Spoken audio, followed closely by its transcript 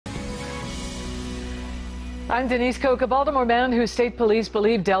I'm Denise Koch. A Baltimore man who state police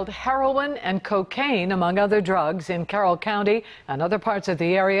believe dealt heroin and cocaine, among other drugs, in Carroll County and other parts of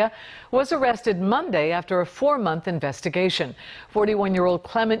the area, was arrested Monday after a 4-month investigation. 41-year-old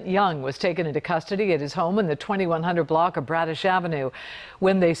Clement Young was taken into custody at his home in the 2100 block of Bradish Avenue.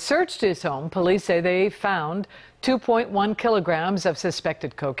 When they searched his home, police say they found 2.1 kilograms of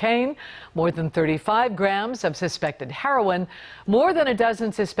suspected cocaine, more than 35 grams of suspected heroin, more than a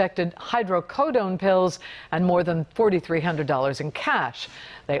dozen suspected hydrocodone pills, and more than $4,300 in cash.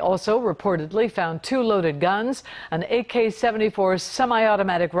 They also reportedly found 2 loaded guns, an AK-74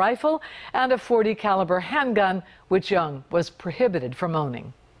 semi-automatic rifle, and a .40 caliber handgun, which Young was prohibited from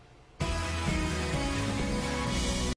owning.